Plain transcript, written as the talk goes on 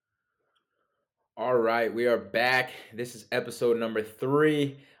All right, we are back. This is episode number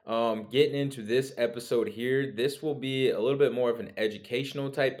three. Getting into this episode here, this will be a little bit more of an educational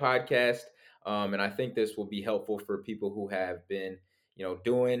type podcast, and I think this will be helpful for people who have been,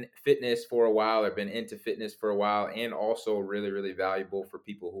 doing fitness for a while or been into fitness for a while, and also really, really valuable for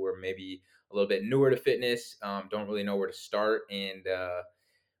people who are maybe a little bit newer to fitness, don't really know where to start, and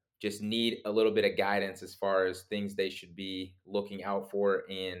just need a little bit of guidance as far as things they should be looking out for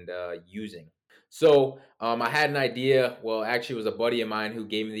and using. So I had an idea. Well, actually, it was a buddy of mine who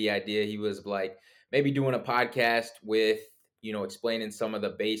gave me the idea. He was like, maybe doing a podcast with, explaining some of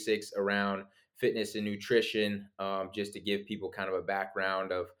the basics around fitness and nutrition, just to give people kind of a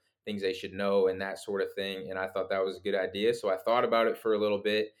background of things they should know and that sort of thing. And I thought that was a good idea. So I thought about it for a little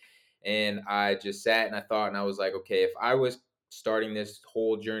bit and I just sat and I thought, and I was like, okay, if I was starting this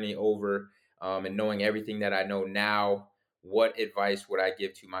whole journey over and knowing everything that I know now, what advice would I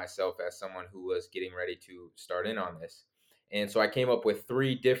give to myself as someone who was getting ready to start in on this? And so I came up with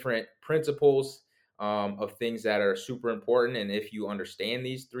three different principles of things that are super important. And if you understand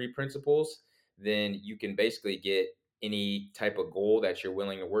these three principles, then you can basically get any type of goal that you're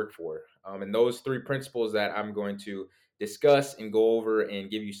willing to work for. And those three principles that I'm going to discuss and go over and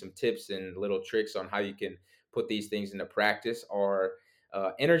give you some tips and little tricks on how you can put these things into practice are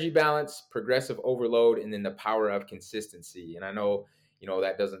energy balance, progressive overload, and then the power of consistency. And I know,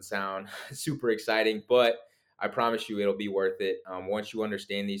 that doesn't sound super exciting, but I promise you it'll be worth it. Once you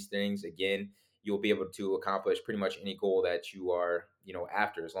understand these things, again, you'll be able to accomplish pretty much any goal that you are,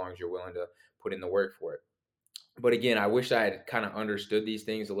 after, as long as you're willing to put in the work for it. But again, I wish I had kind of understood these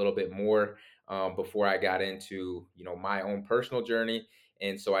things a little bit more before I got into my own personal journey.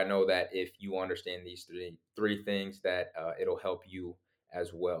 And so I know that if you understand these three things, that it'll help you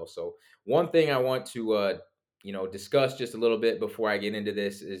as well. So one thing I want to discuss just a little bit before I get into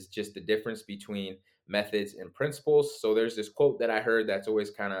this is just the difference between methods and principles. So there's this quote that I heard that's always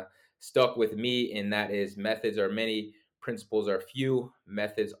kind of stuck with me, and that is methods are many, principles are few.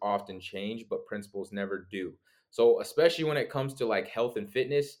 Methods often change, but principles never do. So especially when it comes to like health and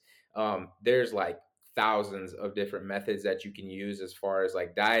fitness, there's like thousands of different methods that you can use as far as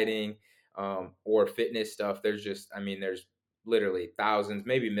like dieting or fitness stuff. There's literally thousands,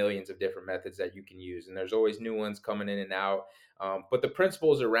 maybe millions of different methods that you can use, and there's always new ones coming in and out. But the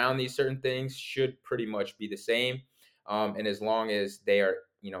principles around these certain things should pretty much be the same. And as long as they are,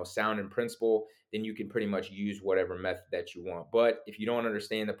 sound in principle, then you can pretty much use whatever method that you want. But if you don't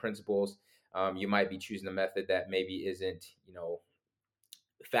understand the principles, you might be choosing a method that maybe isn't,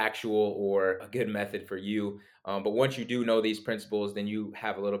 factual or a good method for you. But once you do know these principles, then you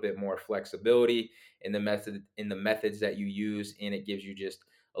have a little bit more flexibility in the methods that you use, and it gives you just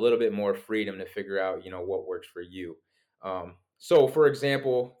a little bit more freedom to figure out, what works for you. So, for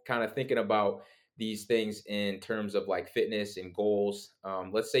example, kind of thinking about these things in terms of like fitness and goals.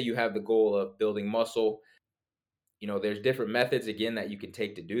 Let's say you have the goal of building muscle. There's different methods again that you can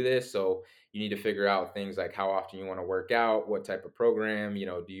take to do this. So you need to figure out things like how often you want to work out, what type of program.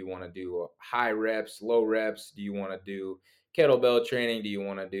 Do you want to do high reps, low reps? Do you want to do kettlebell training? Do you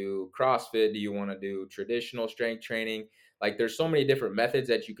want to do CrossFit? Do you want to do traditional strength training? Like there's so many different methods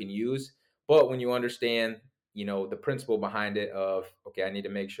that you can use. But when you understand, the principle behind it of, okay, I need to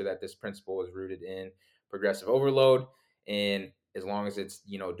make sure that this principle is rooted in progressive overload. And as long as it's,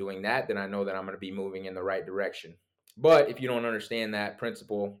 doing that, then I know that I'm going to be moving in the right direction. But if you don't understand that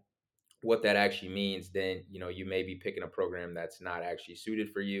principle, what that actually means, then you may be picking a program that's not actually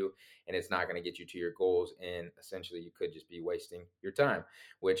suited for you, and it's not going to get you to your goals. And essentially, you could just be wasting your time,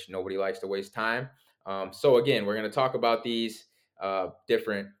 which nobody likes to waste time. So again, we're going to talk about these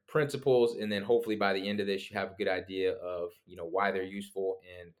different principles, and then hopefully by the end of this, you have a good idea of why they're useful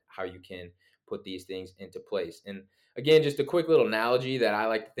and how you can put these things into place. And again, just a quick little analogy that I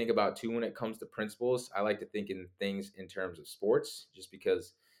like to think about too when it comes to principles. I like to think in things in terms of sports, just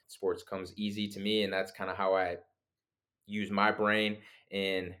because sports comes easy to me, and that's kind of how I use my brain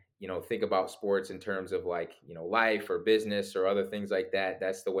and think about sports in terms of like life or business or other things like that.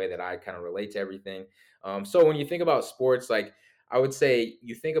 That's the way that I kind of relate to everything. So when you think about sports, like I would say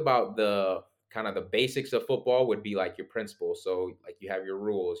you think about the kind of the basics of football would be like your principles. So like you have your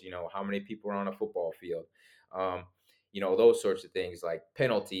rules, how many people are on a football field, um, those sorts of things like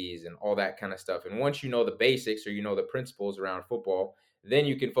penalties and all that kind of stuff. And once you know the basics or the principles around football, then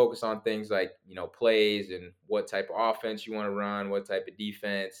you can focus on things like plays and what type of offense you want to run, what type of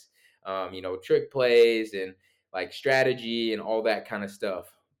defense, trick plays and like strategy and all that kind of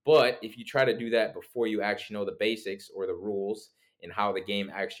stuff. But if you try to do that before you actually know the basics or the rules, and how the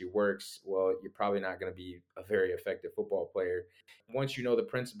game actually works, well, you're probably not going to be a very effective football player. Once you know the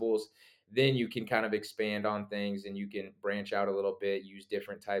principles, then you can kind of expand on things and you can branch out a little bit, use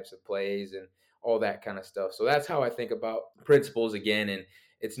different types of plays and all that kind of stuff. So that's how I think about principles again. And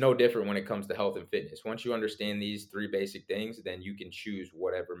it's no different when it comes to health and fitness. Once you understand these three basic things, then you can choose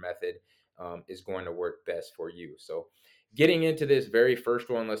whatever method is going to work best for you. So, getting into this very first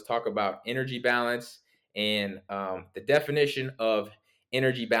one, let's talk about energy balance. And the definition of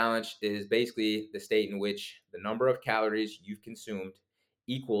energy balance is basically the state in which the number of calories you've consumed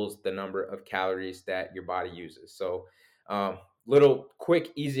equals the number of calories that your body uses. So, little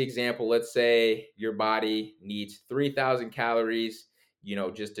quick, easy example. Let's say your body needs 3,000 calories,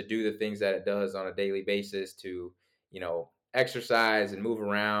 just to do the things that it does on a daily basis to, exercise and move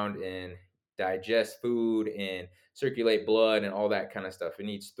around and digest food and circulate blood and all that kind of stuff. It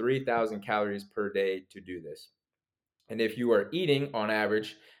needs 3,000 calories per day to do this. And if you are eating on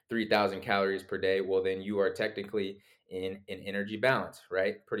average 3,000 calories per day, well, then you are technically in an energy balance,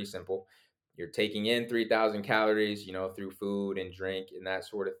 right? Pretty simple. You're taking in 3,000 calories, through food and drink and that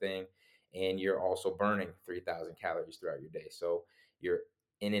sort of thing. And you're also burning 3,000 calories throughout your day. So you're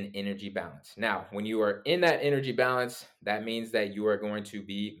in an energy balance. Now, when you are in that energy balance, that means that you are going to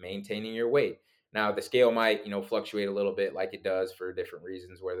be maintaining your weight. Now, the scale might, fluctuate a little bit like it does for different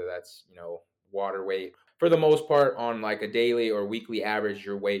reasons, whether that's, water weight. For the most part, on like a daily or weekly average,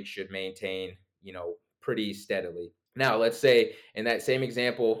 your weight should maintain, pretty steadily. Now, let's say in that same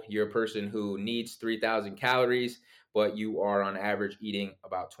example, you're a person who needs 3,000 calories, but you are on average eating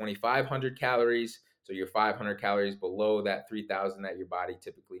about 2,500 calories. So you're 500 calories below that 3,000 that your body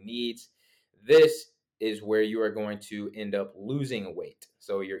typically needs. This is where you are going to end up losing weight.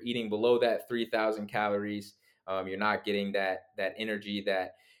 So you're eating below that 3,000 calories. You're not getting that energy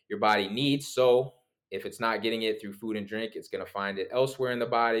that your body needs. So if it's not getting it through food and drink, it's going to find it elsewhere in the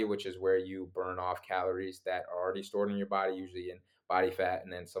body, which is where you burn off calories that are already stored in your body, usually in body fat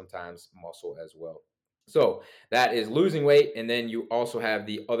and then sometimes muscle as well. So that is losing weight. And then you also have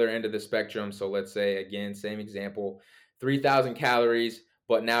the other end of the spectrum. So let's say, again, same example, 3,000 calories,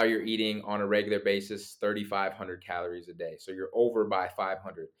 but now you're eating on a regular basis 3,500 calories a day. So you're over by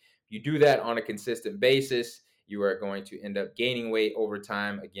 500. You do that on a consistent basis, you are going to end up gaining weight over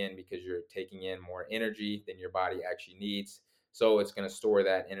time, again, because you're taking in more energy than your body actually needs. So it's going to store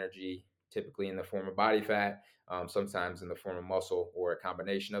that energy typically in the form of body fat, sometimes in the form of muscle, or a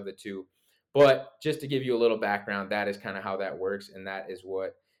combination of the two. But just to give you a little background, that is kind of how that works. And that is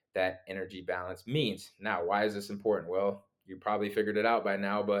what that energy balance means. Now, why is this important? Well, you probably figured it out by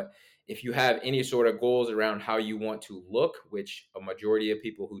now, but if you have any sort of goals around how you want to look, which a majority of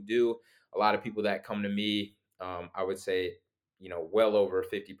people who do, a lot of people that come to me, I would say, well over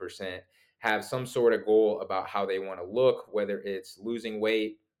 50% have some sort of goal about how they want to look, whether it's losing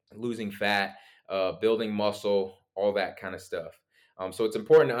weight, losing fat, building muscle, all that kind of stuff. So it's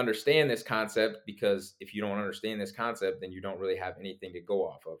important to understand this concept, because if you don't understand this concept, then you don't really have anything to go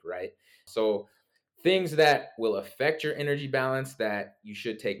off of, right? So things that will affect your energy balance that you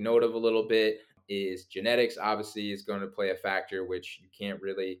should take note of a little bit is genetics. Obviously is going to play a factor, which you can't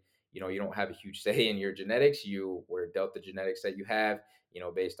really, you don't have a huge say in your genetics. You were dealt the genetics that you have,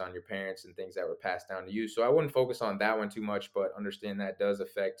 based on your parents and things that were passed down to you. So I wouldn't focus on that one too much, but understand that does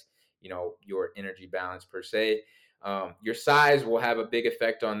affect, your energy balance per se. Your size will have a big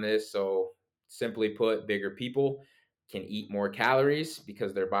effect on this. So simply put, bigger people can eat more calories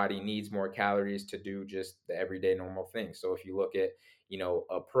because their body needs more calories to do just the everyday normal things. So if you look at,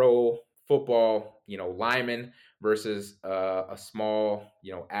 a pro football, lineman versus a small,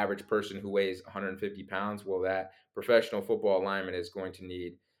 average person who weighs 150 pounds, well, that professional football lineman is going to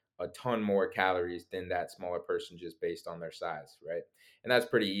need a ton more calories than that smaller person just based on their size, right? And that's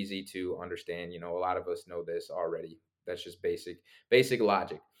pretty easy to understand. A lot of us know this already. That's just basic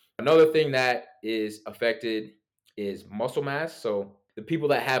logic. Another thing that is affected is muscle mass. So the people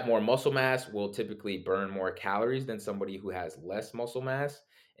that have more muscle mass will typically burn more calories than somebody who has less muscle mass.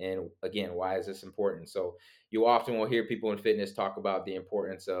 And again, why is this important? So you often will hear people in fitness talk about the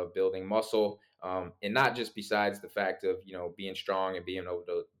importance of building muscle, and not just besides the fact of, being strong and being able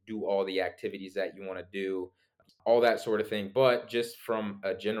to do all the activities that you want to do, all that sort of thing. But just from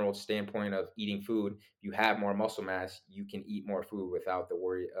a general standpoint of eating food, you have more muscle mass, you can eat more food without the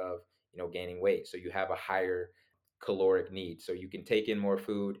worry of, gaining weight. So you have a higher caloric need. So you can take in more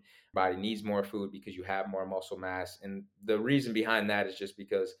food. Body needs more food because you have more muscle mass. And the reason behind that is just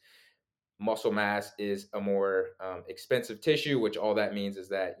because muscle mass is a more expensive tissue, which all that means is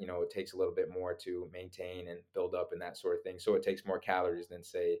that, it takes a little bit more to maintain and build up and that sort of thing. So it takes more calories than,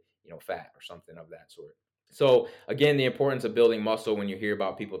 say, fat or something of that sort. So again, the importance of building muscle, when you hear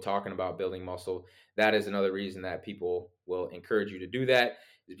about people talking about building muscle, that is another reason that people will encourage you to do that,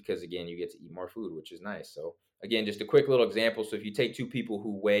 is because again, you get to eat more food, which is nice. So again, just a quick little example. So if you take two people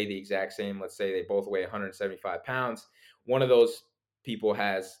who weigh the exact same, let's say they both weigh 175 pounds, one of those people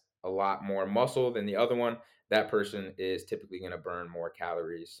has a lot more muscle than the other one. That person is typically going to burn more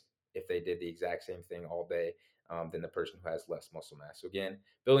calories if they did the exact same thing all day, than the person who has less muscle mass. So again,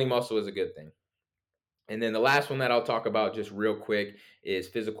 building muscle is a good thing. And then the last one that I'll talk about just real quick is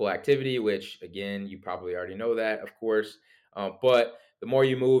physical activity, which again, you probably already know that, of course. But the more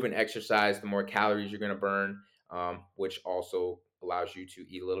you move and exercise, the more calories you're going to burn, which also allows you to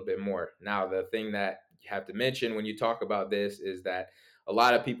eat a little bit more. Now, the thing that you have to mention when you talk about this is that a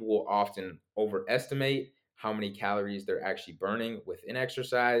lot of people will often overestimate how many calories they're actually burning within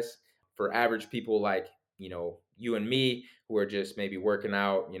exercise. For average people like, you and me, who are just maybe working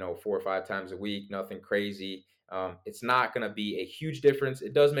out, 4 or 5 times a week, nothing crazy. It's not going to be a huge difference.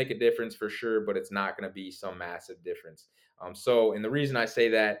 It does make a difference for sure, but it's not going to be some massive difference. And the reason I say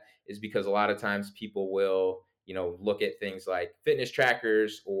that is because a lot of times people will, look at things like fitness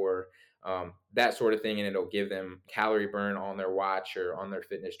trackers or that sort of thing, and it'll give them calorie burn on their watch or on their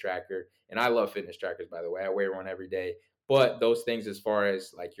fitness tracker. And I love fitness trackers, by the way. I wear one every day. But those things, as far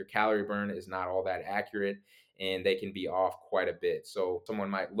as like your calorie burn, is not all that accurate, and they can be off quite a bit. So someone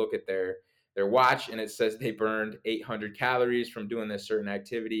might look at their watch and it says they burned 800 calories from doing this certain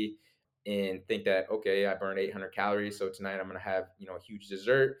activity, and think that, okay, I burned 800 calories, so tonight I'm going to have, a huge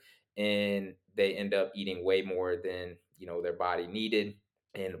dessert, and they end up eating way more than, their body needed,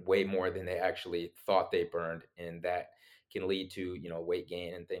 and way more than they actually thought they burned, and that can lead to, weight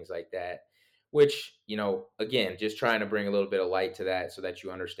gain and things like that. Which, again, just trying to bring a little bit of light to that, so that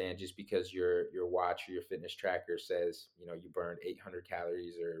you understand, just because your watch or your fitness tracker says, you burned 800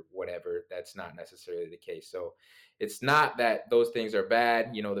 calories or whatever, that's not necessarily the case. So it's not that those things are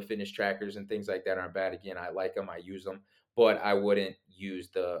bad. The fitness trackers and things like that aren't bad. Again, I like them, I use them, but I wouldn't use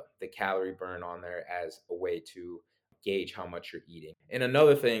the calorie burn on there as a way to gauge how much you're eating. And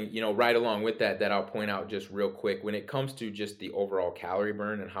another thing, right along with that, that I'll point out just real quick, when it comes to just the overall calorie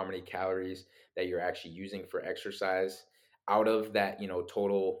burn and how many calories that you're actually using for exercise, out of that,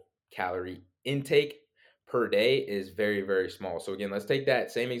 total calorie intake per day is very, very small. So again, let's take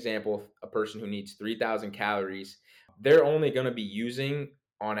that same example. A person who needs 3,000 calories, they're only going to be using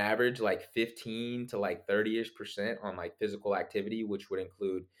on average like 15 to like 30ish% on like physical activity, which would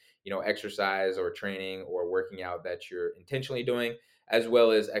include, exercise or training or working out that you're intentionally doing, as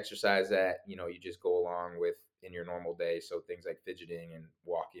well as exercise that, you just go along with in your normal day. So things like fidgeting and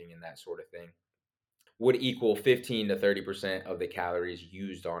walking and that sort of thing would equal 15 to 30% of the calories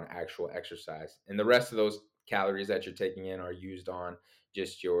used on actual exercise. And the rest of those calories that you're taking in are used on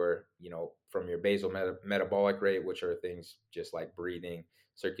just your, from your basal metabolic rate, which are things just like breathing,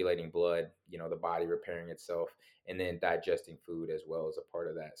 circulating blood, the body repairing itself, and then digesting food as well as a part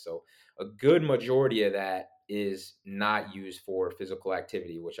of that. So a good majority of that is not used for physical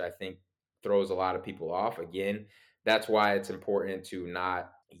activity, which I think throws a lot of people off. Again, that's why it's important to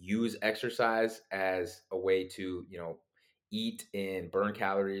not use exercise as a way to, eat and burn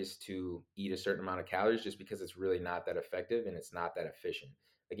calories, to eat a certain amount of calories, just because it's really not that effective and it's not that efficient.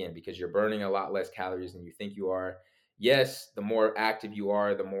 Again, because you're burning a lot less calories than you think you are. Yes, the more active you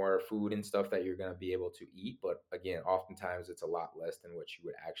are, the more food and stuff that you're going to be able to eat. But again, oftentimes it's a lot less than what you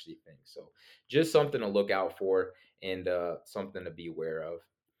would actually think. So just something to look out for, and something to be aware of.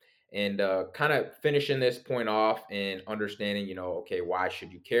 And kind of finishing this point off and understanding, okay, why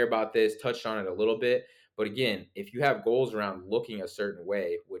should you care about this? Touched on it a little bit. But again, if you have goals around looking a certain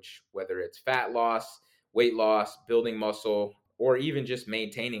way, which, whether it's fat loss, weight loss, building muscle, or even just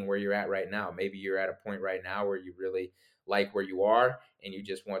maintaining where you're at right now, maybe you're at a point right now where you really like where you are and you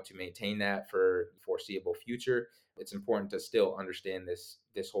just want to maintain that for the foreseeable future, it's important to still understand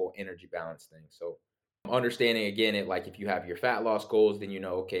this whole energy balance thing. So understanding again, it like, if you have your fat loss goals, then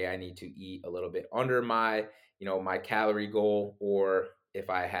okay, I need to eat a little bit under my, my calorie goal. Or if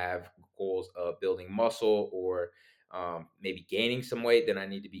I have goals of building muscle, or maybe gaining some weight, then I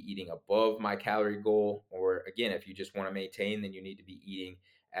need to be eating above my calorie goal. Or again, if you just want to maintain, then you need to be eating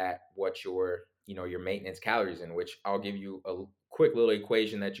at what your, your maintenance calories in, which I'll give you a quick little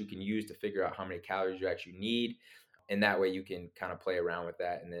equation that you can use to figure out how many calories you actually need. And that way you can kind of play around with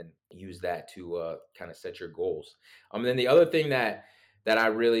that and then use that to kind of set your goals. Then the other thing that I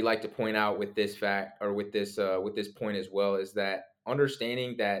really like to point out with this fact, or with this point as well, is that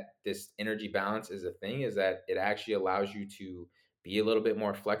understanding that this energy balance is a thing, is that it actually allows you to be a little bit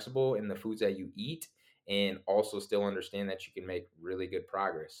more flexible in the foods that you eat, and also still understand that you can make really good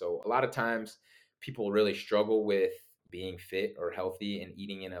progress. So a lot of times people really struggle with being fit or healthy and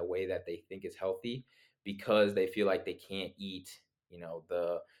eating in a way that they think is healthy because they feel like they can't eat,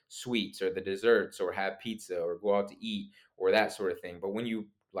 the sweets or the desserts or have pizza or go out to eat or that sort of thing. But when you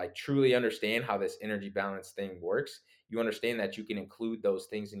like truly understand how this energy balance thing works, you understand that you can include those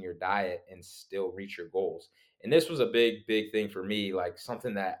things in your diet and still reach your goals. And this was a big thing for me, like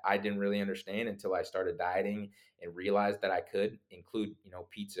something that I didn't really understand until I started dieting and realized that I could include,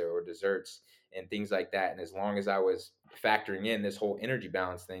 pizza or desserts and things like that. And as long as I was factoring in this whole energy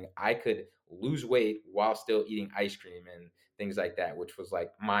balance thing, I could lose weight while still eating ice cream and things like that, which was like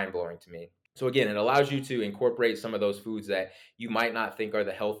mind blowing to me. So again, it allows you to incorporate some of those foods that you might not think are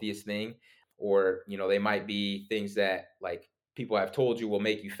the healthiest thing, or they might be things that like people have told you will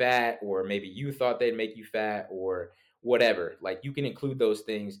make you fat, or maybe you thought they'd make you fat, or whatever. Like you can include those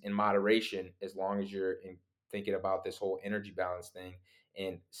things in moderation as long as you're thinking about this whole energy balance thing,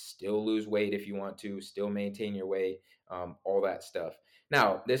 and still lose weight if you want to, still maintain your weight, all that stuff.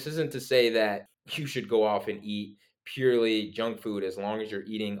 Now, this isn't to say that you should go off and eat purely junk food as long as you're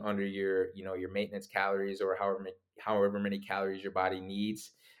eating under your your maintenance calories, or however many calories your body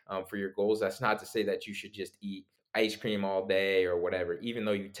needs for your goals. That's not to say that you should just eat ice cream all day or whatever, even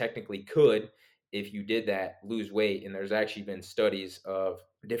though you technically could, if you did that, lose weight. And there's actually been studies of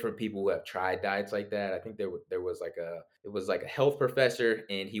different people who have tried diets like that. I think there was like a health professor,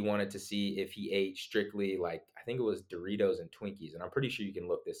 and he wanted to see if he ate strictly, like, I think it was Doritos and Twinkies, and I'm pretty sure you can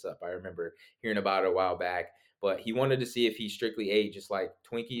look this up. I remember hearing about it a while back, but he wanted to see if he strictly ate just like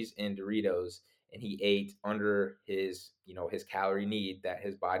Twinkies and Doritos, and he ate under his, his calorie need that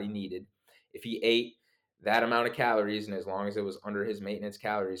his body needed. If he ate that amount of calories, and as long as it was under his maintenance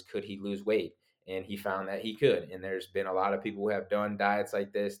calories, could he lose weight? And he found that he could. And there's been a lot of people who have done diets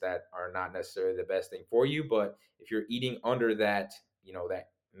like this that are not necessarily the best thing for you, but if you're eating under that, that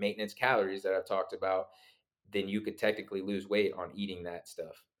maintenance calories that I've talked about, then you could technically lose weight on eating that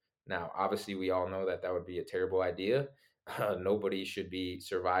stuff. Now, obviously, we all know that that would be a terrible idea. Nobody should be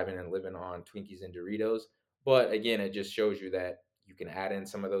surviving and living on Twinkies and Doritos. But again, it just shows you that you can add in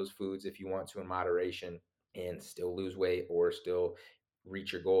some of those foods if you want to in moderation and still lose weight or still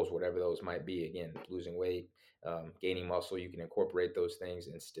reach your goals, whatever those might be. Again, losing weight, gaining muscle, you can incorporate those things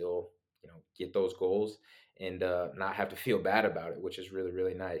and still, get those goals and not have to feel bad about it, which is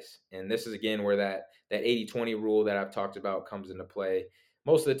really nice. And this is again where that 80-20 rule that I've talked about comes into play.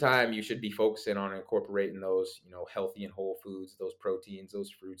 Most of the time, you should be focusing on incorporating those, healthy and whole foods, those proteins,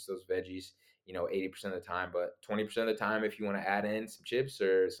 those fruits, those veggies, 80% of the time. But 20% of the time, if you want to add in some chips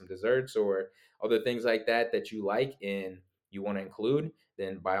or some desserts or other things like that that you like and you want to include,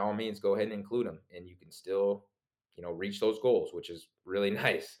 then by all means, go ahead and include them, and you can still, reach those goals, which is really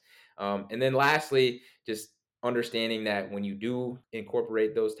nice. And then lastly, just understanding that when you do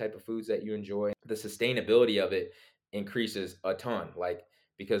incorporate those type of foods that you enjoy, the sustainability of it increases a ton. Like,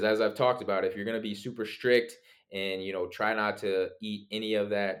 because as I've talked about, if you're going to be super strict and, try not to eat any of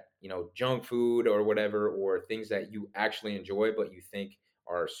that, junk food or whatever, or things that you actually enjoy, but you think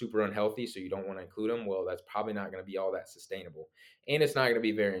are super unhealthy, so you don't want to include them, well, that's probably not going to be all that sustainable. And it's not going to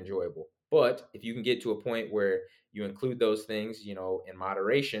be very enjoyable. But if you can get to a point where you include those things, in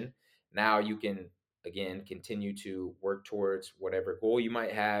moderation, now you can again continue to work towards whatever goal you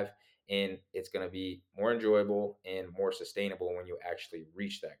might have, and it's going to be more enjoyable and more sustainable when you actually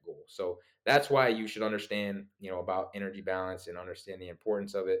reach that goal. So that's why you should understand, about energy balance and understand the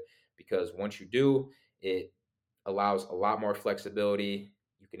importance of it, because once you do, it allows a lot more flexibility.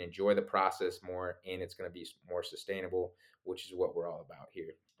 You can enjoy the process more, and it's going to be more sustainable, which is what we're all about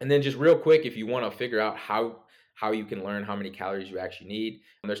here. And then just real quick, if you want to figure out how you can learn how many calories you actually need,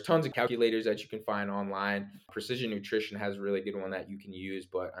 there's tons of calculators that you can find online. Precision Nutrition has a really good one that you can use,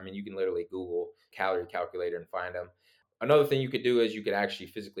 but I mean, you can literally Google calorie calculator and find them. Another thing you could do is you could actually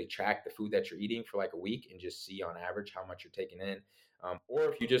physically track the food that you're eating for like a week and just see on average how much you're taking in.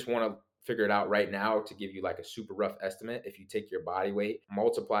 Or if you just want to figure it out right now, to give you like a super rough estimate, if you take your body weight,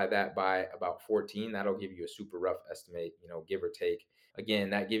 multiply that by about 14, that'll give you a super rough estimate, give or take. Again,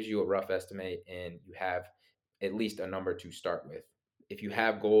 that gives you a rough estimate, and you have at least a number to start with. If you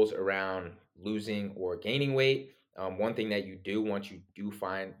have goals around losing or gaining weight, one thing that you do once you do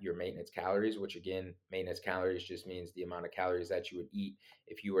find your maintenance calories, which again, maintenance calories just means the amount of calories that you would eat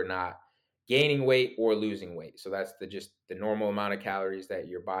if you were not gaining weight or losing weight. So that's just the normal amount of calories that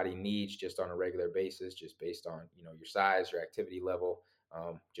your body needs just on a regular basis, just based on, your size, your activity level,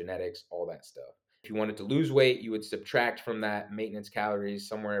 genetics, all that stuff. If you wanted to lose weight, you would subtract from that maintenance calories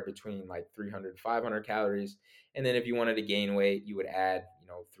somewhere between like 300 to 500 calories. And then if you wanted to gain weight, you would add,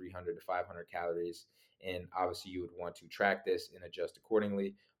 300 to 500 calories. And obviously you would want to track this and adjust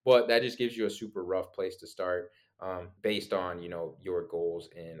accordingly. But that just gives you a super rough place to start, based on your goals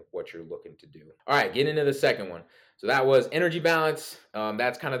and what you're looking to do. All right, getting into the second one. So that was energy balance.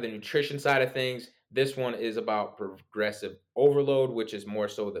 That's kind of the nutrition side of things. This one is about progressive overload, which is more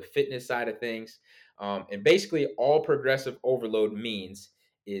so the fitness side of things. And basically, all progressive overload means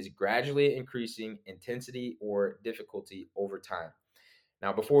is gradually increasing intensity or difficulty over time.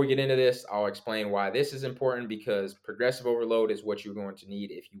 Now, before we get into this, I'll explain why this is important, because progressive overload is what you're going to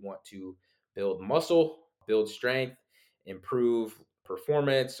need if you want to build muscle, build strength, improve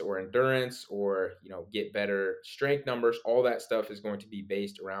performance or endurance, or get better strength numbers. All that stuff is going to be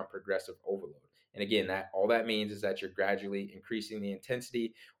based around progressive overload. And again, that all that means is that you're gradually increasing the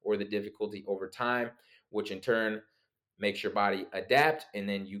intensity or the difficulty over time, which in turn makes your body adapt, and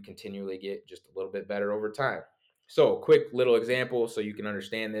then you continually get just a little bit better over time. So, quick little example so you can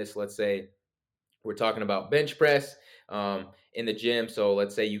understand this. Let's say we're talking about bench press in the gym. So,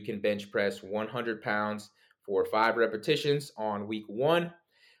 let's say you can bench press 100 pounds for 5 repetitions on week one.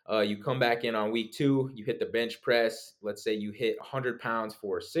 You come back in on week two, you hit the bench press. Let's say you hit 100 pounds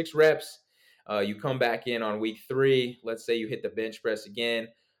for 6 reps. You come back in on week three. Let's say you hit the bench press again,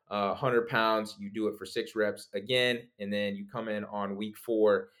 100 pounds. You do it for 6 reps again. And then you come in on week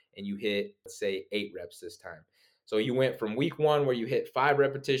four and you hit, let's say, 8 reps this time. So you went from week one where you hit 5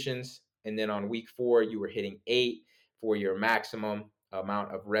 repetitions. And then on week four, you were hitting 8 for your maximum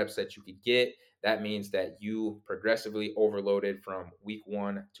amount of reps that you could get. That means that you progressively overloaded from week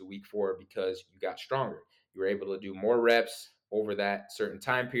one to week four because you got stronger. You were able to do more reps over that certain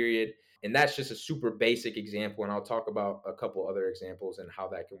time period. And that's just a super basic example. And I'll talk about a couple other examples and how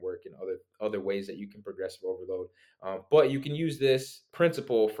that can work in other ways that you can progressive overload. But you can use this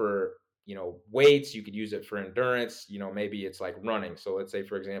principle for weights. You could use it for endurance. Maybe it's like running. So let's say,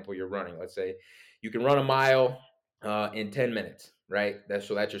 for example, you're running. Let's say you can run a mile in 10 minutes, right? That's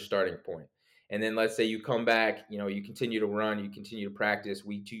your starting point. And then let's say you come back, you continue to run, you continue to practice.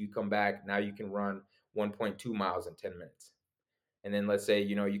 Week two, you come back. Now you can run 1.2 miles in 10 minutes. And then let's say,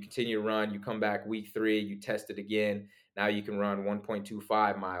 you continue to run, you come back week three, you test it again. Now you can run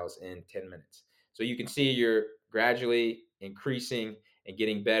 1.25 miles in 10 minutes. So you can see you're gradually increasing and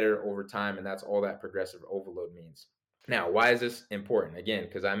getting better over time. And that's all that progressive overload means. Now, why is this important? Again,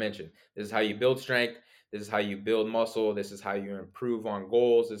 because I mentioned this is how you build strength. This is how you build muscle. This is how you improve on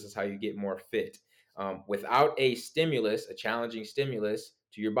goals. This is how you get more fit. Without a stimulus, a challenging stimulus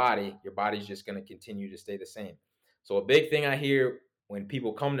to your body's just going to continue to stay the same. So a big thing I hear when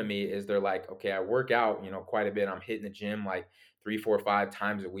people come to me is they're like, okay, I work out, quite a bit. I'm hitting the gym like 3, 4, 5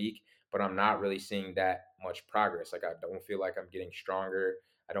 times a week, but I'm not really seeing that much progress. Like I don't feel like I'm getting stronger.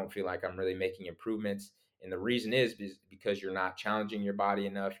 I don't feel like I'm really making improvements. And the reason is because you're not challenging your body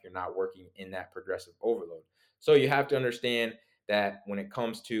enough. You're not working in that progressive overload. So you have to understand that when it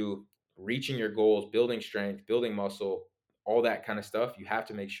comes to reaching your goals, building strength, building muscle, all that kind of stuff, you have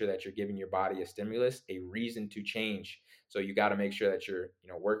to make sure that you're giving your body a stimulus, a reason to change. So you got to make sure that you're,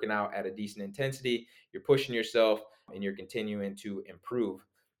 working out at a decent intensity, you're pushing yourself, and you're continuing to improve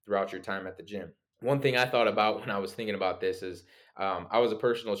throughout your time at the gym. One thing I thought about when I was thinking about this is I was a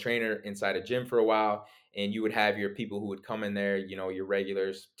personal trainer inside a gym for a while, and you would have your people who would come in there, your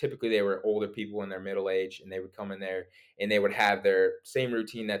regulars. Typically, they were older people in their middle age, and they would come in there and they would have their same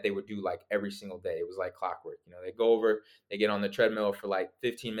routine that they would do like every single day. It was like clockwork. They go over, they get on the treadmill for like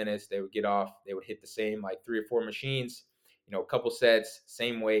 15 minutes, they would get off, they would hit the same like 3 or 4 machines, a couple sets,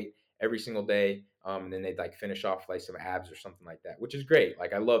 same weight every single day. And then they'd like finish off like some abs or something like that, which is great.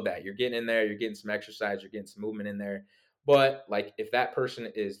 Like I love that. You're getting in there, you're getting some exercise, you're getting some movement in there. But like if that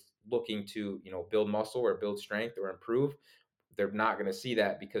person is looking to, build muscle or build strength or improve, they're not going to see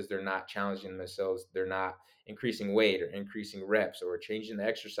that because they're not challenging themselves. They're not increasing weight or increasing reps or changing the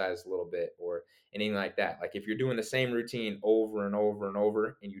exercise a little bit or anything like that. Like if you're doing the same routine over and over and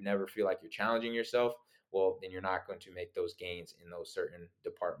over and you never feel like you're challenging yourself, well, then you're not going to make those gains in those certain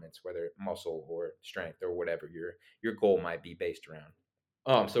departments, whether muscle or strength or whatever your goal might be based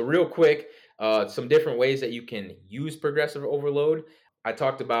around. So real quick, some different ways that you can use progressive overload. I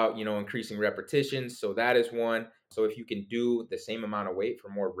talked about, increasing repetitions. So that is one. So if you can do the same amount of weight for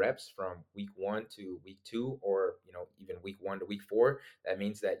more reps from week one to week two, or, even week one to week four, that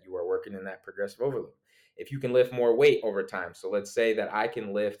means that you are working in that progressive overload. If you can lift more weight over time. So let's say that I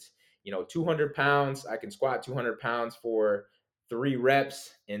can lift, 200 pounds, I can squat 200 pounds for 3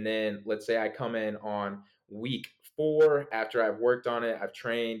 reps. And then let's say I come in on week four after I've worked on it, I've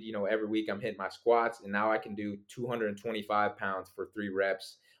trained, every week I'm hitting my squats, and now I can do 225 pounds for 3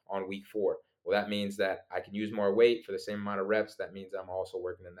 reps on week four. Well, that means that I can use more weight for the same amount of reps. That means I'm also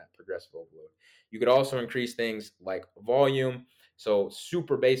working in that progressive overload. You could also increase things like volume. So,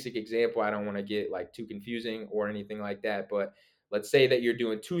 super basic example. I don't want to get like too confusing or anything like that. But let's say that you're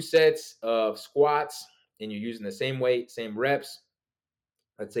doing 2 sets of squats and you're using the same weight, same reps.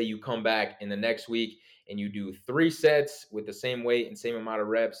 Let's say you come back in the next week and you do 3 sets with the same weight and same amount of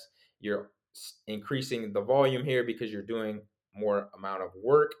reps. You're increasing the volume here because you're doing more amount of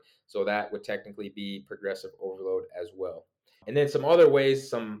work. So that would technically be progressive overload as well. And then some other ways,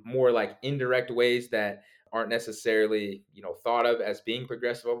 some more like indirect ways that aren't necessarily, thought of as being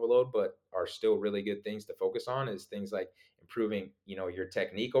progressive overload, but are still really good things to focus on is things like improving, your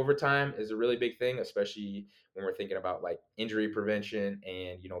technique over time is a really big thing, especially when we're thinking about like injury prevention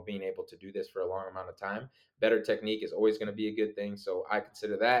and, being able to do this for a long amount of time. Better technique is always going to be a good thing. So I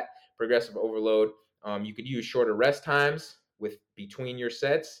consider that progressive overload. You could use shorter rest times with between your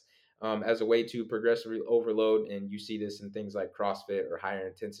sets as a way to progressively overload. And you see this in things like CrossFit or higher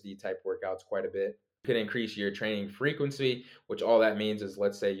intensity type workouts quite a bit. You could increase your training frequency, which all that means is,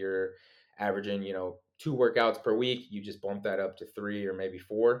 let's say you're averaging, 2 workouts per week, you just bump that up to 3 or maybe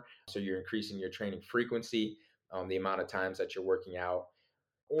 4. So you're increasing your training frequency, the amount of times that you're working out.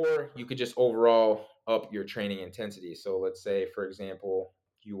 Or you could just overall up your training intensity. So let's say, for example,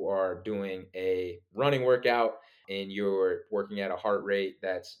 you are doing a running workout and you're working at a heart rate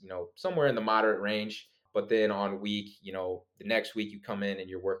that's, somewhere in the moderate range. But then on week, the next week you come in and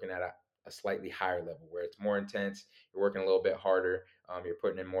you're working at a slightly higher level where it's more intense, you're working a little bit harder, you're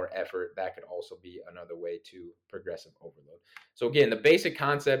putting in more effort. That could also be another way to progressive overload. So again, the basic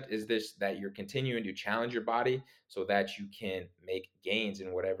concept is this, that you're continuing to challenge your body so that you can make gains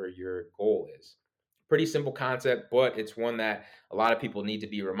in whatever your goal is. Pretty simple concept, but it's one that a lot of people need to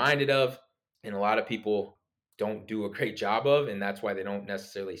be reminded of, and a lot of people don't do a great job of, and that's why they don't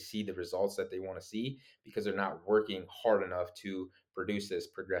necessarily see the results that they want to see, because they're not working hard enough to produce this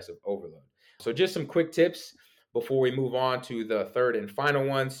progressive overload. So just some quick tips before we move on to the third and final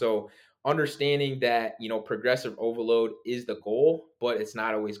one. So understanding that, progressive overload is the goal, but it's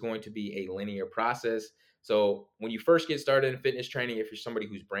not always going to be a linear process. So when you first get started in fitness training, if you're somebody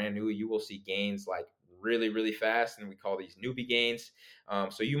who's brand new, you will see gains like really, really fast, and we call these newbie gains.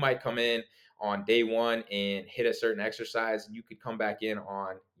 So you might come in on day one and hit a certain exercise, and you could come back in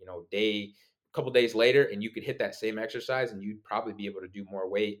on, a couple days later, and you could hit that same exercise, and you'd probably be able to do more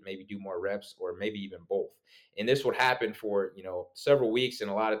weight, maybe do more reps, or maybe even both. And this would happen for, several weeks and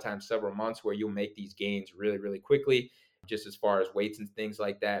a lot of times several months, where you'll make these gains really, really quickly, just as far as weights and things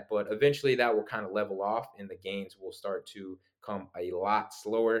like that. But eventually that will kind of level off and the gains will start to come a lot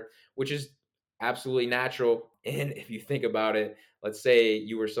slower, which is absolutely natural. And if you think about it, let's say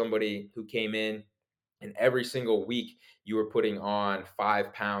you were somebody who came in and every single week you were putting on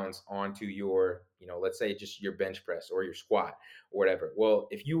 5 pounds onto your, let's say just your bench press or your squat or whatever. Well,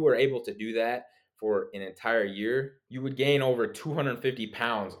 if you were able to do that for an entire year, you would gain over 250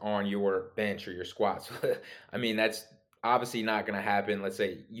 pounds on your bench or your squats. I mean, that's obviously not going to happen. Let's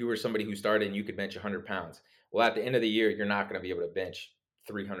say you were somebody who started and you could bench 100 pounds. Well, at the end of the year, you're not going to be able to bench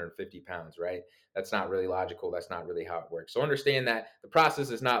 350 pounds, right? That's not really logical. That's not really how it works. So understand that the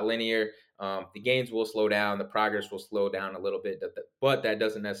process is not linear. The gains will slow down, the progress will slow down a little bit, but that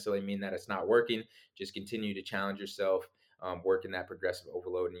doesn't necessarily mean that it's not working. Just continue to challenge yourself, work in that progressive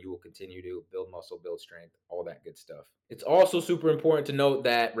overload, and you will continue to build muscle, build strength, all that good stuff. It's also super important to note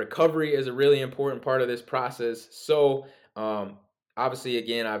that recovery is a really important part of this process. So, obviously,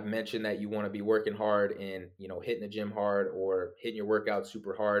 again, I've mentioned that you want to be working hard and, hitting the gym hard or hitting your workout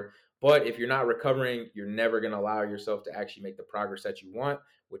super hard. But if you're not recovering, you're never going to allow yourself to actually make the progress that you want,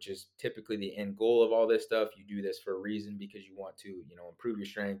 which is typically the end goal of all this stuff. You do this for a reason, because you want to, improve your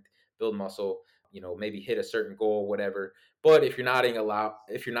strength, build muscle, maybe hit a certain goal, whatever. But if you're not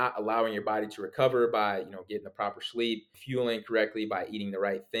allowing your body to recover by, getting the proper sleep, fueling correctly by eating the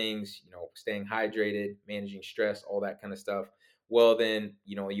right things, staying hydrated, managing stress, all that kind of stuff, well then,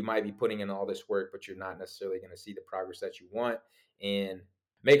 you might be putting in all this work, but you're not necessarily going to see the progress that you want. And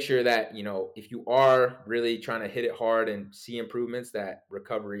make sure that, if you are really trying to hit it hard and see improvements, that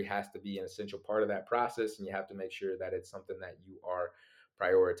recovery has to be an essential part of that process, and you have to make sure that it's something that you are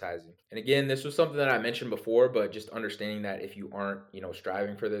prioritizing. And again, this was something that I mentioned before, but just understanding that if you aren't,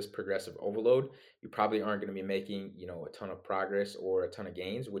 striving for this progressive overload, you probably aren't going to be making, a ton of progress or a ton of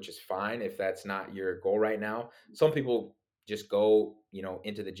gains, which is fine if that's not your goal right now. Some people just go,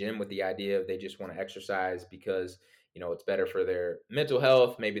 into the gym with the idea of they just want to exercise because, it's better for their mental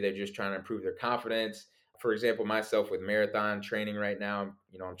health. Maybe they're just trying to improve their confidence. For example, myself with marathon training right now,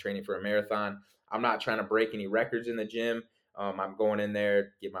 I'm training for a marathon. I'm not trying to break any records in the gym. I'm going in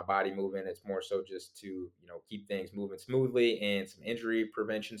there, get my body moving. It's more so just to, keep things moving smoothly and some injury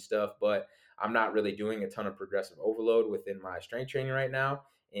prevention stuff. But I'm not really doing a ton of progressive overload within my strength training right now.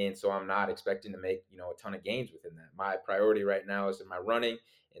 And so I'm not expecting to make, a ton of gains within that. My priority right now is in my running.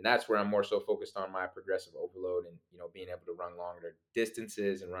 And that's where I'm more so focused on my progressive overload and, being able to run longer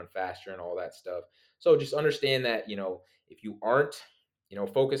distances and run faster and all that stuff. So just understand that, if you aren't,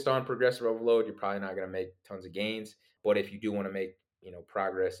 focused on progressive overload, you're probably not going to make tons of gains. But if you do want to make,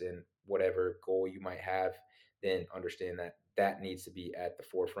 progress in whatever goal you might have, then understand that that needs to be at the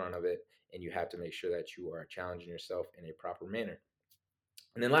forefront of it. And you have to make sure that you are challenging yourself in a proper manner.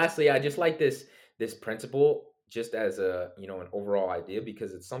 And then lastly, I just like this principle just as a, an overall idea,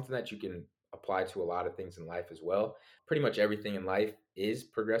 because it's something that you can apply to a lot of things in life as well. Pretty much everything in life is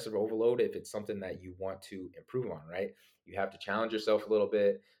progressive overload if it's something that you want to improve on, right? You have to challenge yourself a little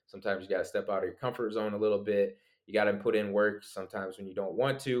bit. Sometimes you got to step out of your comfort zone a little bit. You got to put in work sometimes when you don't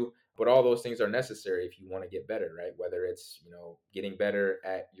want to, but all those things are necessary if you want to get better, right? Whether it's, getting better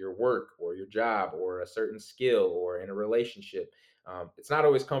at your work or your job or a certain skill or in a relationship. It's not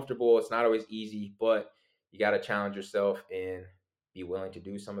always comfortable. It's not always easy, but you got to challenge yourself and be willing to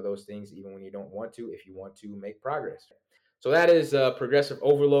do some of those things, even when you don't want to, if you want to make progress. So that is progressive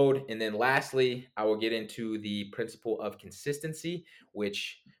overload. And then lastly, I will get into the principle of consistency,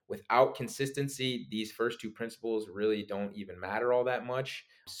 which without consistency, these first two principles really don't even matter all that much.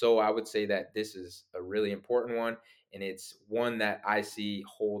 So I would say that this is a really important one. And it's one that I see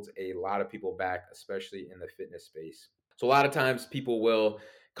holds a lot of people back, especially in the fitness space. So a lot of times people will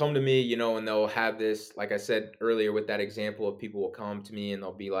come to me, and they'll have this, like I said earlier with that example of people will come to me and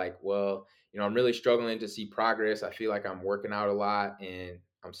they'll be like, well, I'm really struggling to see progress. I feel like I'm working out a lot and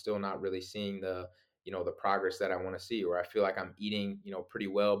I'm still not really seeing the progress that I want to see, or I feel like I'm eating, pretty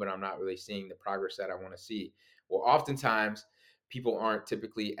well, but I'm not really seeing the progress that I want to see. Well, oftentimes people aren't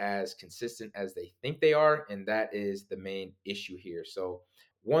typically as consistent as they think they are, and that is the main issue here. So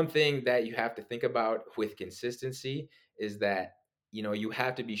one thing that you have to think about with consistency is that you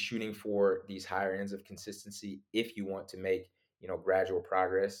have to be shooting for these higher ends of consistency if you want to make gradual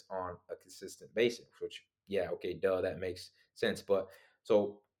progress on a consistent basis, which, yeah, okay, duh, that makes sense. But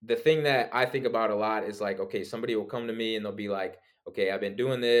so the thing that I think about a lot is like, okay, somebody will come to me and they'll be like, okay, I've been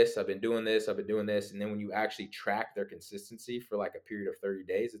doing this, I've been doing this, I've been doing this. And then when you actually track their consistency for like a period of 30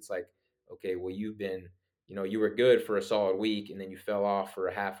 days, it's like, okay, well, you've been, you were good for a solid week and then you fell off for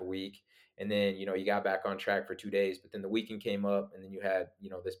a half a week. And then, you got back on track for 2 days, but then the weekend came up and then you had,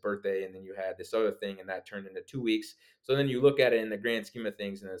 this birthday and then you had this other thing and that turned into 2 weeks. So then you look at it in the grand scheme of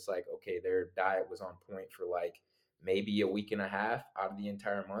things and it's like, okay, their diet was on point for like maybe a week and a half out of the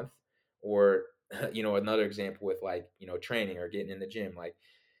entire month. Or, another example with like, training or getting in the gym, like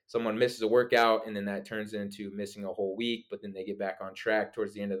someone misses a workout and then that turns into missing a whole week, but then they get back on track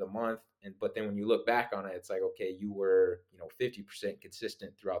towards the end of the month. But then when you look back on it, it's like, okay, you were, 50%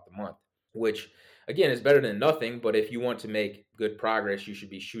 consistent throughout the month, which again is better than nothing. But if you want to make good progress, you should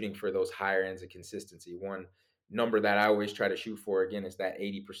be shooting for those higher ends of consistency. One number that I always try to shoot for, again, is that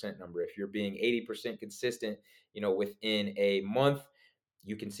 80% number. If you're being 80% consistent, within a month,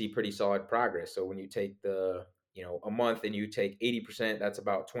 you can see pretty solid progress. So when you take a month and you take 80%, that's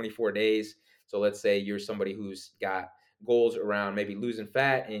about 24 days. So let's say you're somebody who's got goals around maybe losing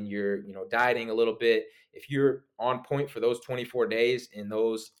fat and you're, dieting a little bit. If you're on point for those 24 days and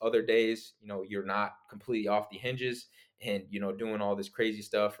those other days, you're not completely off the hinges and, doing all this crazy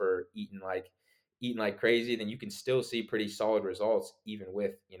stuff or eating like crazy, then you can still see pretty solid results even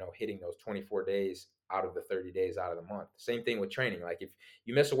with, hitting those 24 days out of the 30 days out of the month. Same thing with training. Like if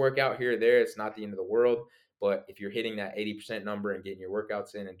you miss a workout here or there, it's not the end of the world. But if you're hitting that 80% number and getting your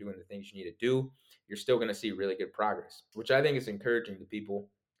workouts in and doing the things you need to do, you're still going to see really good progress, which I think is encouraging to people.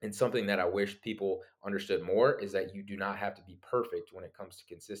 And something that I wish people understood more is that you do not have to be perfect when it comes to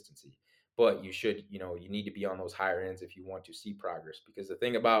consistency. But you should, you need to be on those higher ends if you want to see progress. Because the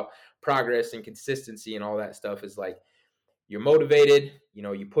thing about progress and consistency and all that stuff is like, you're motivated,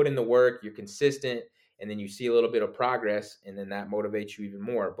 you put in the work, you're consistent, and then you see a little bit of progress, and then that motivates you even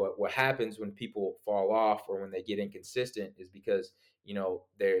more. But what happens when people fall off or when they get inconsistent is because,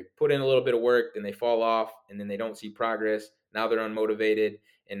 they put in a little bit of work, then they fall off, and then they don't see progress. Now they're unmotivated,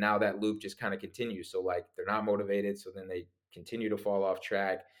 and now that loop just kind of continues. So like they're not motivated, so then they continue to fall off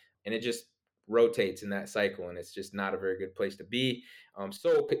track, and it just rotates in that cycle, and it's just not a very good place to be.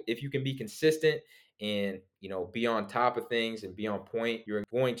 So if you can be consistent and be on top of things and be on point, you're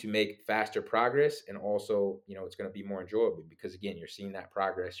going to make faster progress, and also it's going to be more enjoyable because again you're seeing that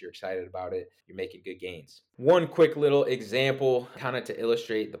progress, you're excited about it, you're making good gains. One quick little example kind of to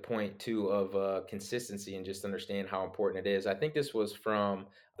illustrate the point too of consistency and just understand how important it is. I think this was from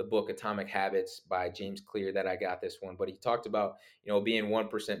the book Atomic Habits by James Clear that I got this one, but he talked about being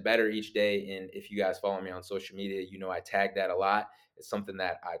 1% better each day. And if you guys follow me on social media, I tag that a lot. It's something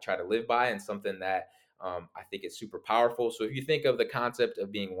that I try to live by and something that I think it's super powerful. So if you think of the concept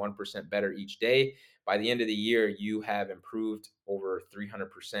of being 1% better each day, by the end of the year, you have improved over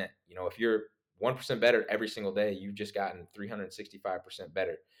 300%. If you're 1% better every single day, you've just gotten 365%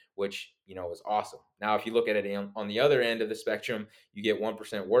 better, which, is awesome. Now, if you look at it on the other end of the spectrum, you get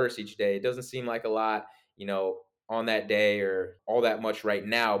 1% worse each day. It doesn't seem like a lot, on that day or all that much right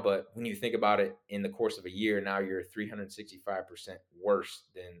now. But when you think about it in the course of a year, now you're 365% worse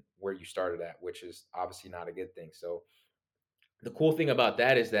than where you started at, which is obviously not a good thing. So the cool thing about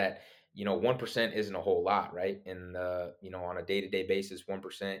that is that 1% isn't a whole lot, right? And on a day-to-day basis,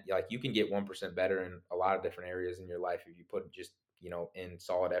 1%, like you can get 1% better in a lot of different areas in your life if you put just in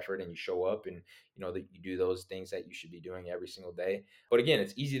solid effort and you show up and that you do those things that you should be doing every single day. But again,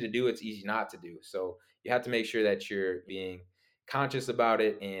 it's easy to do, it's easy not to do. So you have to make sure that you're being conscious about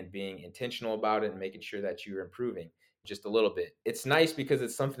it and being intentional about it and making sure that you're improving just a little bit. It's nice because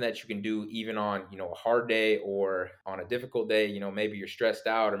it's something that you can do even on, a hard day or on a difficult day. Maybe you're stressed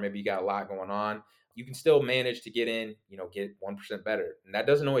out or maybe you got a lot going on. You can still manage to get in, get 1% better. And that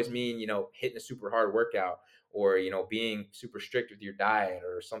doesn't always mean, hitting a super hard workout or, being super strict with your diet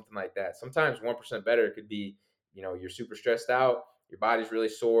or something like that. Sometimes 1% better could be, you're super stressed out, your body's really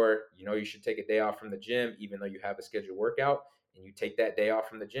sore, you should take a day off from the gym, even though you have a scheduled workout, and you take that day off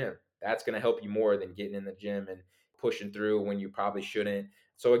from the gym. That's going to help you more than getting in the gym and pushing through when you probably shouldn't.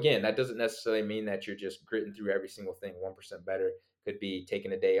 So again, that doesn't necessarily mean that you're just gritting through every single thing 1% better. Could be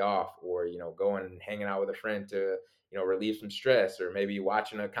taking a day off or, going and hanging out with a friend to, relieve some stress, or maybe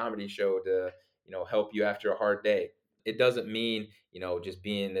watching a comedy show to, help you after a hard day. It doesn't mean, just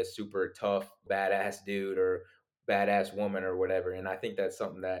being this super tough, badass dude or badass woman or whatever. And I think that's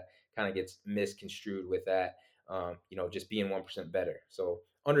something that kind of gets misconstrued with that, just being 1% better. So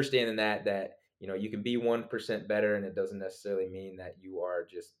understanding that you can be 1% better, and it doesn't necessarily mean that you are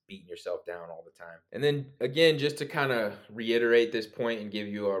just beating yourself down all the time. And then again, just to kind of reiterate this point and give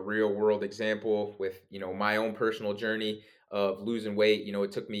you a real world example with, my own personal journey of losing weight.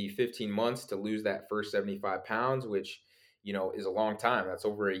 It took me 15 months to lose that first 75 pounds, which, is a long time. That's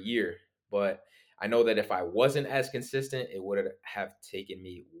over a year. But I know that if I wasn't as consistent, it would have taken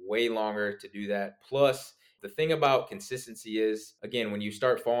me way longer to do that. Plus, the thing about consistency is, again, when you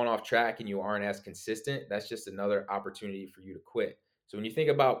start falling off track and you aren't as consistent, that's just another opportunity for you to quit. So when you think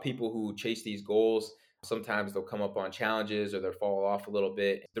about people who chase these goals, sometimes they'll come up on challenges or they'll fall off a little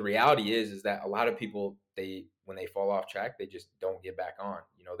bit. The reality is that a lot of people, when they fall off track, they just don't get back on.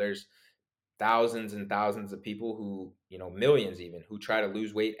 There's thousands and thousands of people who, millions even, who try to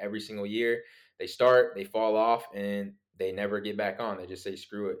lose weight every single year. They start, they fall off, and they never get back on. They just say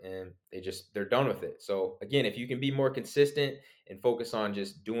screw it, and they're done with it. So again, if you can be more consistent and focus on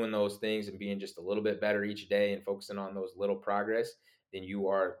just doing those things and being just a little bit better each day and focusing on those little progress, then you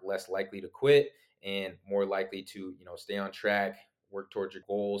are less likely to quit and more likely to, stay on track, work towards your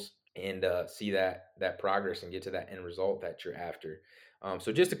goals, and see that progress and get to that end result that you're after.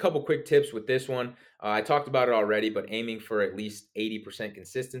 So just a couple quick tips with this one. I talked about it already, but aiming for at least 80%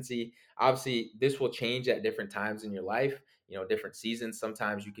 consistency. Obviously, this will change at different times in your life, different seasons.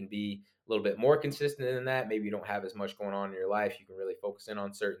 Sometimes you can be a little bit more consistent than that. Maybe you don't have as much going on in your life. You can really focus in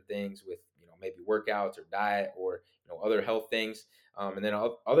on certain things with, maybe workouts or diet or, other health things. And then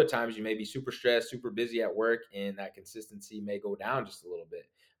other times you may be super stressed, super busy at work, and that consistency may go down just a little bit.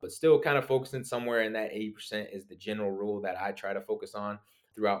 But still kind of focusing somewhere in that 80% is the general rule that I try to focus on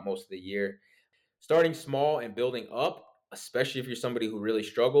throughout most of the year. Starting small and building up, especially if you're somebody who really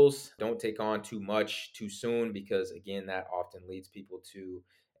struggles, don't take on too much too soon, because again, that often leads people to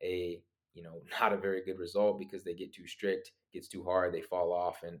a, not a very good result because they get too strict, gets too hard, they fall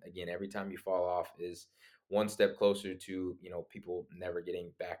off. And again, every time you fall off is one step closer to, people never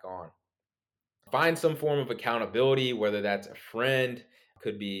getting back on. Find some form of accountability, whether that's a friend,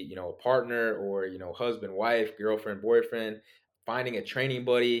 could be, a partner, or, husband, wife, girlfriend, boyfriend. Finding a training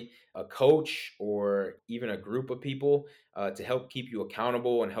buddy, a coach, or even a group of people to help keep you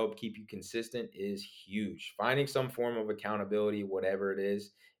accountable and help keep you consistent is huge. Finding some form of accountability, whatever it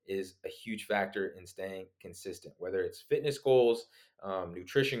is a huge factor in staying consistent, whether it's fitness goals,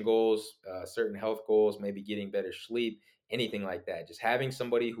 nutrition goals, certain health goals, maybe getting better sleep. anything like that. Just having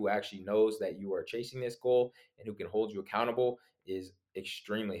somebody who actually knows that you are chasing this goal and who can hold you accountable is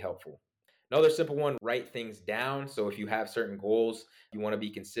extremely helpful. Another simple one, write things down. So if you have certain goals, you want to be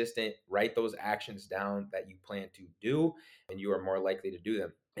consistent, write those actions down that you plan to do, and you are more likely to do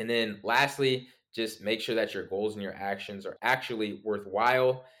them. And then lastly, just make sure that your goals and your actions are actually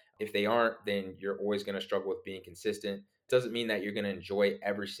worthwhile. If they aren't, then you're always going to struggle with being consistent. It doesn't mean that you're going to enjoy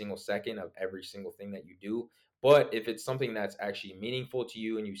every single second of every single thing that you do. But if it's something that's actually meaningful to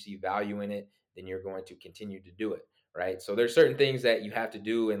you and you see value in it, then you're going to continue to do it, right? So there's certain things that you have to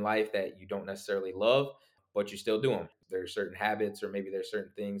do in life that you don't necessarily love, but you still do them. There's certain habits, or maybe there's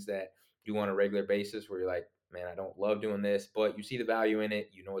certain things that you do on a regular basis where you're like, man, I don't love doing this, but you see the value in it,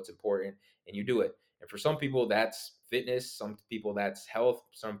 you know it's important, and you do it. And for some people, that's fitness. Some people, that's health.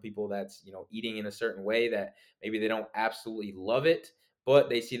 Some people, that's eating in a certain way that maybe they don't absolutely love it, but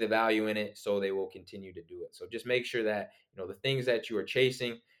they see the value in it, so they will continue to do it. So just make sure that the things that you are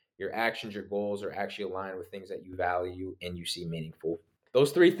chasing, your actions, your goals are actually aligned with things that you value and you see meaningful.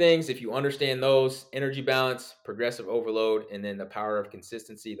 Those three things, if you understand those: energy balance, progressive overload, and then the power of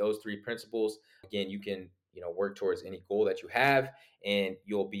consistency, those three principles, again, you can work towards any goal that you have, and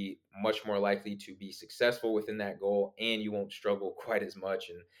you'll be much more likely to be successful within that goal, and you won't struggle quite as much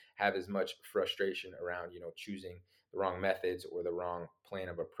and have as much frustration around choosing the wrong methods or the wrong plan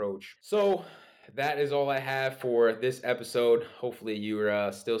of approach. So that is all I have for this episode. Hopefully you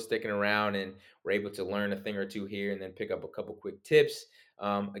are still sticking around and were able to learn a thing or two here and then pick up a couple quick tips.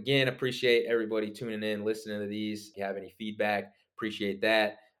 Again, appreciate everybody tuning in, listening to these. If you have any feedback, appreciate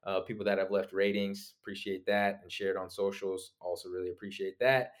that. People that have left ratings, appreciate that, and shared on socials, also really appreciate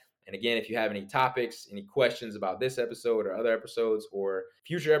that. And again, if you have any topics, any questions about this episode or other episodes or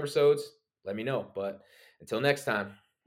future episodes, let me know. But until next time.